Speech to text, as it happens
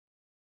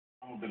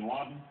Osama Bin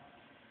Laden,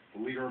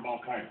 the leader of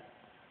Al-Qaeda,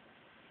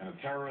 and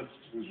a terrorist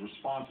who's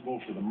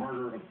responsible for the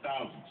murder of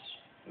thousands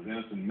of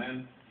innocent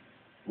men,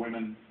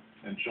 women,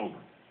 and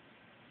children.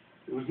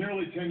 It was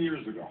nearly 10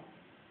 years ago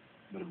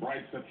that a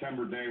bright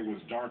September day was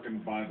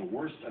darkened by the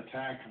worst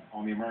attack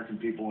on the American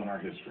people in our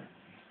history.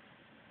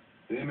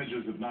 The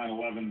images of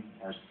 9/11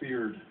 are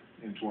seared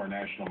into our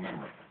national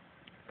memory.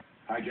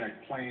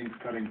 Hijacked planes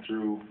cutting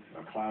through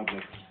a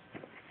cloudless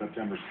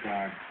September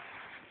sky,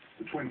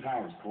 the Twin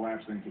Towers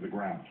collapsing to the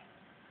ground,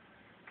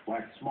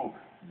 black smoke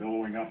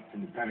billowing up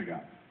from the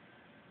Pentagon,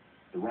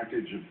 the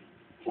wreckage of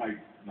Flight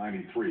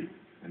 93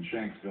 in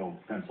Shanksville,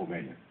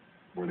 Pennsylvania,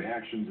 where the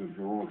actions of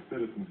heroic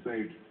citizens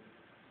saved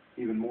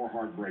even more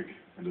heartbreak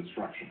and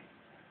destruction.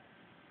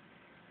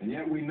 And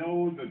yet we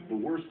know that the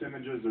worst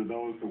images are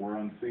those that were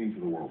unseen to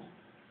the world.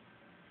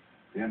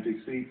 The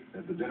empty seat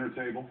at the dinner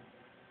table,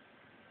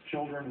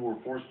 children who were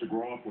forced to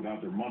grow up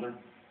without their mother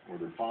or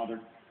their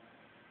father,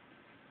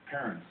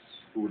 parents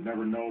who would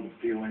never know the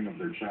feeling of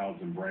their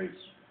child's embrace,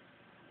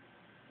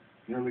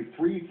 nearly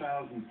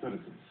 3,000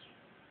 citizens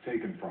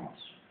taken from us,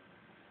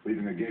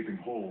 leaving a gaping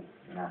hole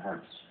in our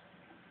hearts.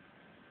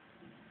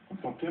 On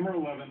September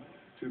 11,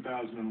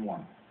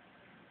 2001,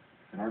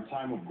 in our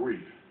time of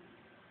grief,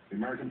 the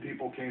American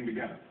people came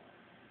together.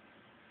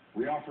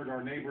 We offered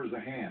our neighbors a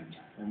hand,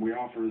 and we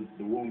offered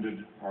the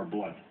wounded our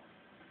blood.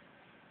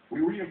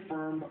 We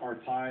reaffirmed our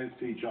ties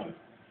to each other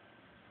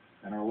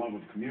and our love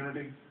of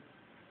community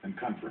and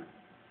country.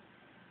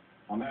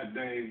 On that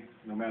day,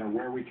 no matter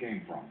where we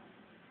came from,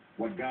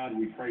 what God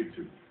we prayed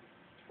to,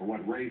 or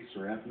what race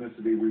or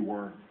ethnicity we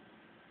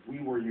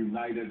were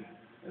united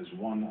as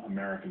one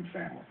American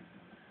family.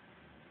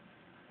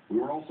 We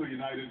were also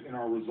united in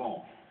our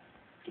resolve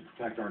to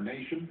protect our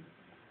nation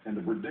and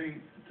to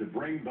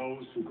bring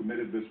those who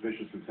committed this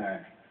vicious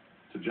attack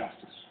to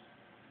justice.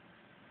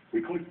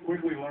 We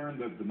quickly learned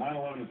that the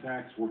 9/11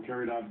 attacks were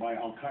carried out by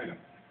Al-Qaeda,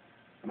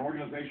 an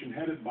organization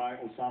headed by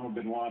Osama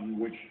Bin Laden,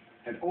 which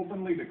had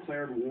openly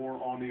declared war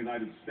on the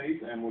United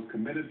States and was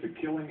committed to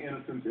killing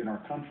innocents in our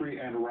country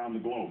and around the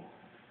globe.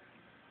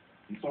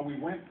 And so we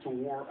went to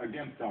war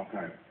against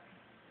Al-Qaeda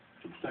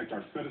to protect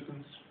our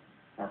citizens,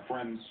 our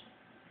friends,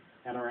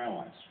 and our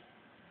allies.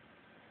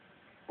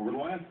 Over the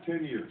last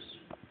 10 years,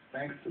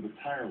 thanks to the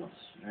tireless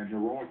and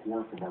heroic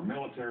work of our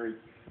military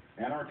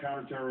and our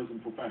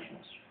counterterrorism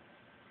professionals,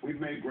 we've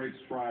made great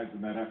strides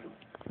in that effort.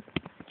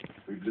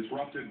 We've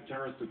disrupted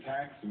terrorist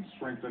attacks and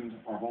strengthened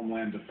our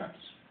homeland defense.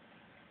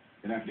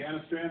 In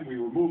Afghanistan, we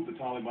removed the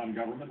Taliban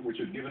government, which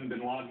had given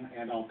bin Laden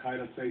and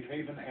Al-Qaeda safe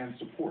haven and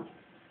support.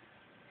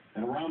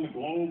 And around the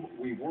globe,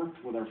 we've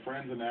worked with our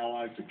friends and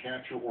allies to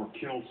capture or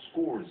kill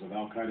scores of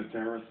Al-Qaeda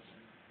terrorists,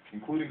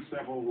 including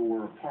several who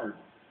were a part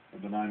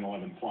of the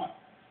 9/11 plot.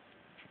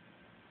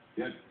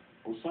 Yet,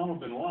 Osama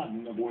bin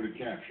Laden avoided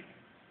capture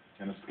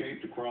and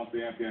escaped across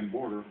the Afghan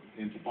border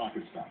into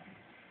Pakistan.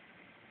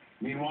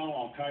 Meanwhile,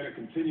 Al-Qaeda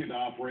continued to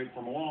operate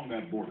from along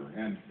that border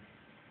and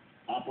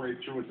operate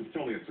through its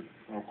affiliates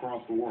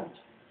across the world.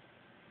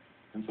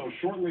 And so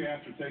shortly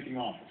after taking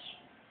office,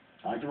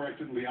 I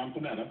directed Leon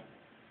Panetta,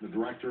 the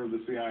director of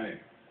the CIA,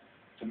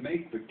 to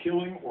make the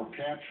killing or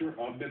capture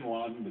of bin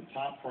Laden the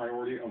top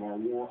priority of our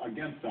war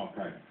against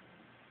Al-Qaeda,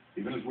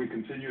 even as we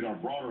continued our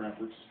broader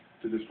efforts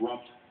to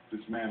disrupt,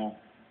 dismantle,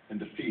 and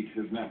defeat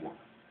his network.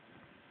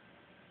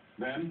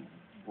 Then,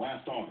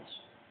 last August,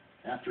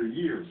 after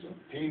years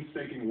of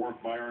painstaking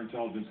work by our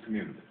intelligence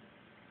community,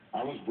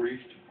 I was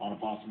briefed on a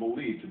possible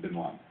lead to bin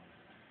Laden.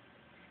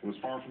 It was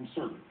far from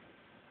certain,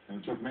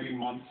 and it took many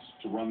months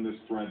to run this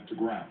thread to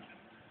ground.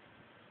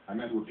 I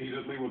met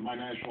repeatedly with my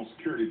national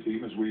security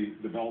team as we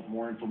developed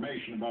more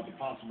information about the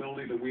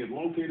possibility that we had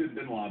located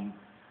bin Laden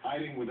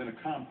hiding within a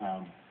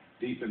compound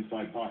deep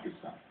inside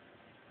Pakistan.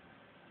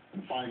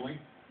 And finally,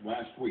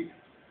 last week,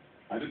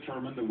 I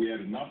determined that we had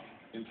enough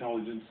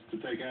intelligence to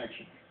take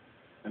action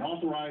and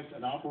authorized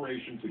an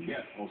operation to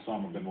get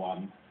Osama bin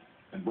Laden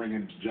and bring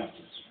him to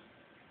justice.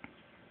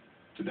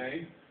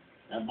 Today,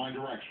 at my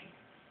direction,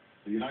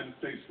 the United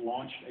States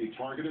launched a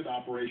targeted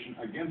operation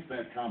against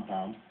that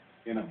compound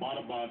in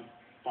Abbottabad,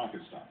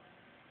 Pakistan.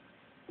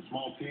 A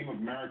small team of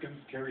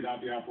Americans carried out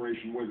the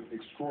operation with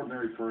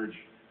extraordinary courage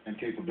and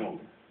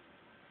capability.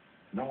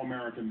 No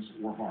Americans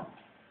were harmed.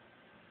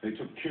 They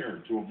took care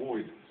to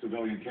avoid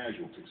civilian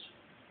casualties.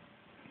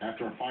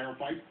 After a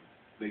firefight,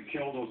 they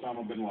killed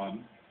Osama bin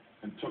Laden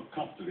and took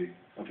custody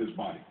of his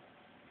body.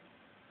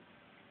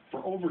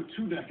 For over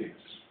 2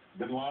 decades,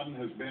 bin Laden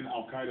has been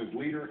Al-Qaeda's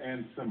leader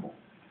and symbol,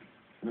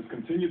 and has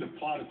continued to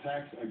plot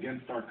attacks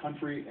against our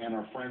country and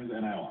our friends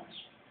and allies.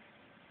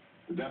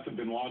 The death of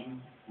bin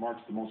Laden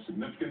marks the most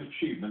significant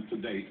achievement to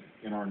date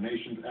in our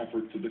nation's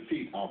effort to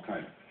defeat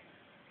Al-Qaeda.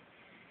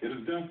 Yet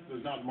his death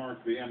does not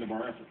mark the end of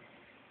our effort.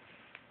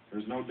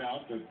 There's no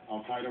doubt that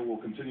Al-Qaeda will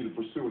continue to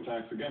pursue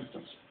attacks against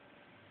us.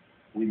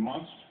 We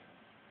must,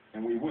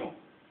 and we will,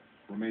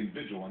 remain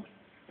vigilant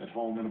at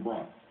home and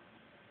abroad.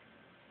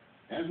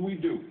 As we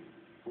do,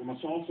 we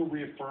must also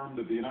reaffirm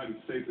that the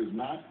United States is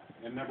not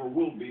and never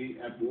will be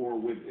at war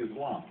with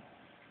Islam.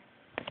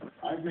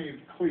 I've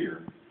made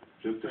clear,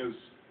 just as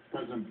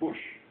President Bush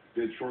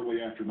did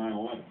shortly after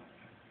 9/11,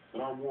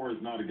 that our war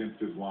is not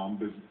against Islam.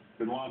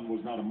 Bin Laden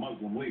was not a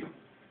Muslim leader.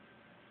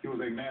 He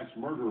was a mass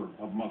murderer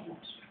of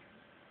Muslims.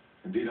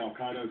 Indeed,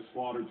 al-Qaeda has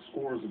slaughtered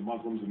scores of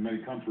Muslims in many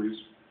countries,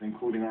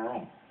 including our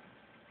own.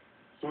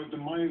 So his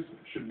demise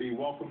should be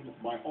welcomed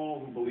by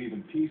all who believe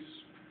in peace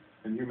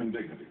and human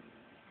dignity.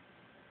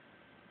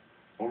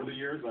 Over the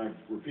years, I've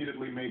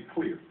repeatedly made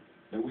clear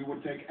that we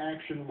would take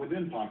action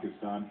within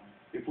Pakistan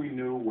if we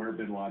knew where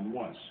bin Laden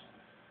was.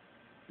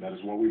 That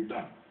is what we've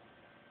done.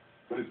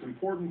 But it's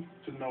important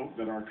to note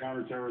that our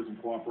counterterrorism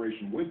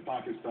cooperation with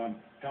Pakistan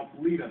helped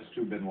lead us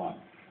to bin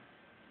Laden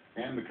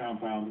and the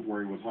compound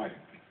where he was hiding.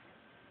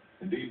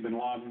 Indeed, bin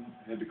Laden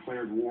had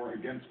declared war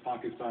against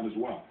Pakistan as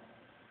well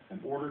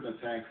and ordered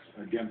attacks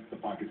against the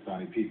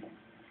Pakistani people.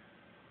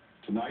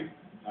 Tonight,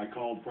 I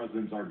called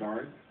President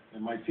Zardari,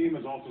 and my team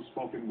has also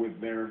spoken with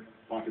their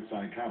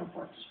Pakistani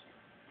counterparts.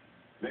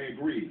 They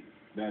agree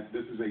that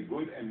this is a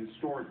good and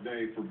historic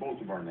day for both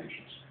of our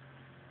nations.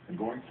 And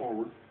going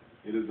forward,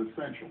 it is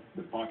essential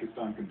that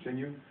Pakistan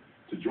continue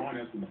to join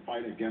us in the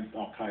fight against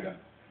al-Qaeda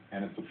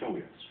and its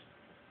affiliates.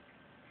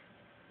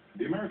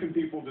 The American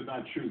people did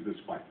not choose this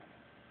fight.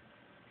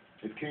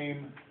 It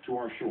came to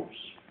our shores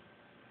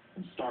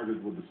and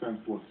started with the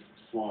senseless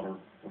slaughter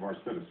of our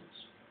citizens.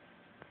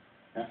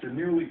 After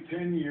nearly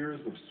 10 years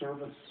of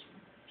service,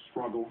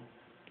 struggle,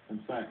 and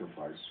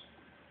sacrifice,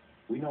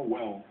 we know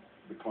well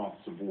the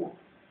costs of war.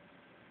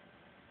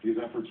 These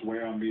efforts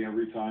weigh on me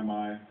every time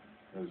I,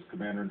 as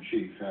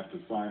Commander-in-Chief, have to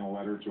sign a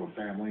letter to a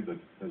family that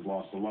has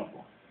lost a loved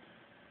one,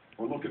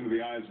 or look into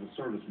the eyes of a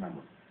service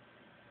member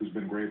who's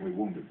been gravely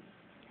wounded.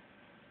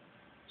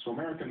 So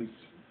Americans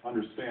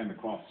understand the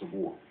costs of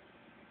war.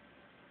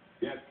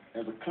 Yet,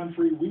 as a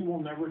country, we will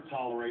never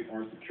tolerate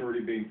our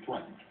security being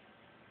threatened,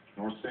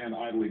 nor stand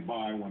idly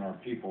by when our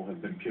people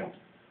have been killed.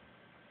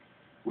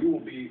 We will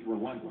be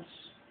relentless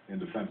in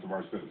defense of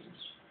our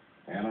citizens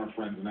and our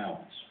friends and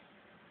allies.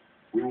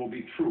 We will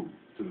be true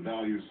to the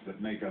values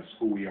that make us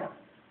who we are.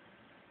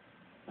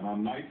 And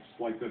on nights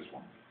like this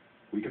one,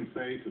 we can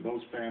say to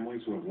those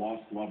families who have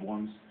lost loved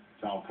ones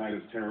to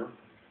al-Qaeda's terror,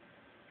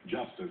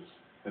 justice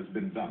has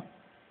been done.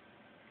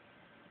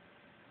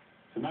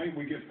 Tonight,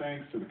 we give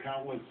thanks to the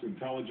countless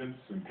intelligence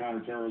and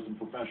counterterrorism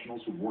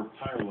professionals who worked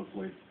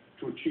tirelessly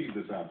to achieve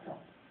this outcome.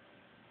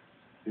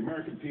 The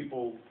American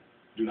people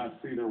do not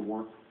see their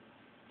work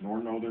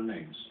nor know their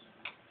names,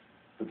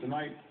 but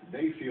tonight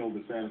they feel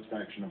the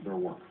satisfaction of their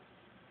work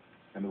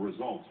and the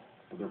result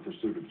of their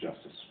pursuit of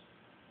justice.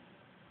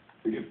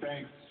 We give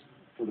thanks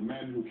for the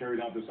men who carried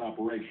out this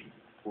operation,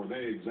 for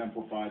they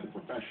exemplify the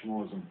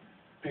professionalism,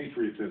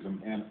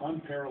 patriotism, and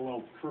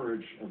unparalleled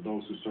courage of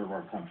those who serve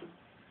our country.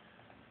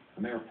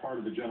 And they are part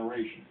of a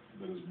generation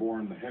that has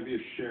borne the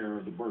heaviest share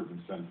of the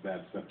burden since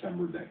that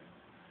September day.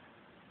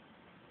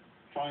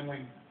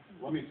 Finally,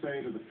 let me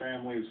say to the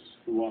families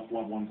who lost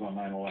loved ones on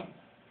 9/11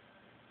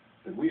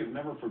 that we have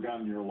never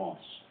forgotten your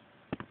loss,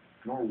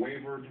 nor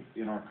wavered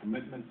in our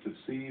commitment to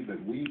see that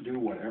we do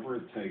whatever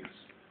it takes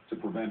to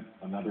prevent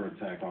another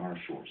attack on our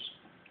shores.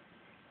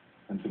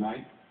 And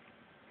tonight,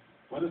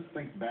 let us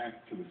think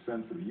back to the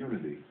sense of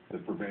unity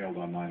that prevailed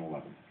on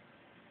 9/11.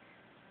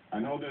 I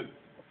know that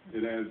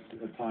it has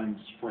at times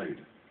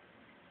frayed.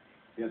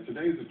 Yet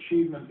today's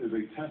achievement is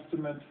a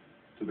testament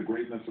to the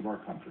greatness of our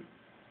country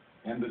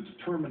and the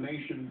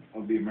determination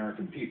of the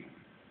American people.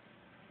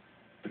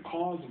 The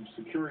cause of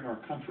securing our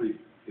country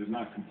is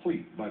not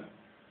complete, but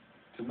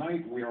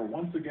tonight we are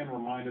once again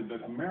reminded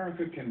that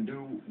America can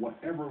do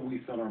whatever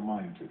we set our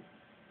mind to.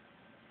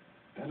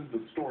 That is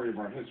the story of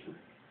our history.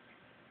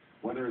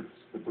 Whether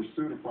it's the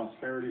pursuit of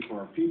prosperity for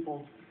our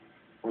people,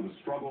 or the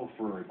struggle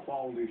for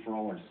equality for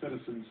all our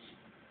citizens,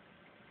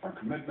 our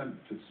commitment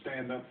to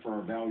stand up for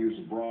our values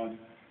abroad,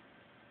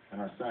 and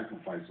our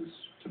sacrifices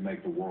to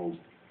make the world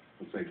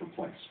a safer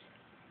place.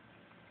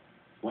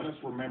 Let us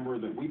remember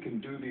that we can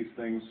do these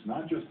things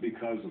not just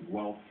because of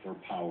wealth or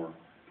power,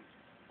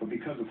 but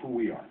because of who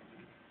we are.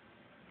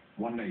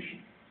 One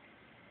nation,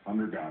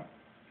 under God,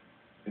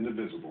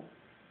 indivisible,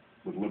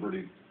 with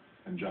liberty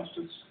and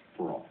justice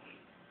for all.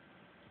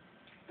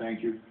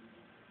 Thank you.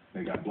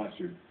 May God bless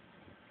you.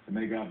 And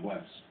may God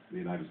bless the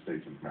United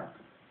States of America.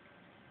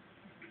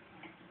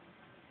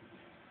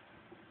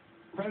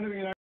 President of the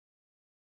United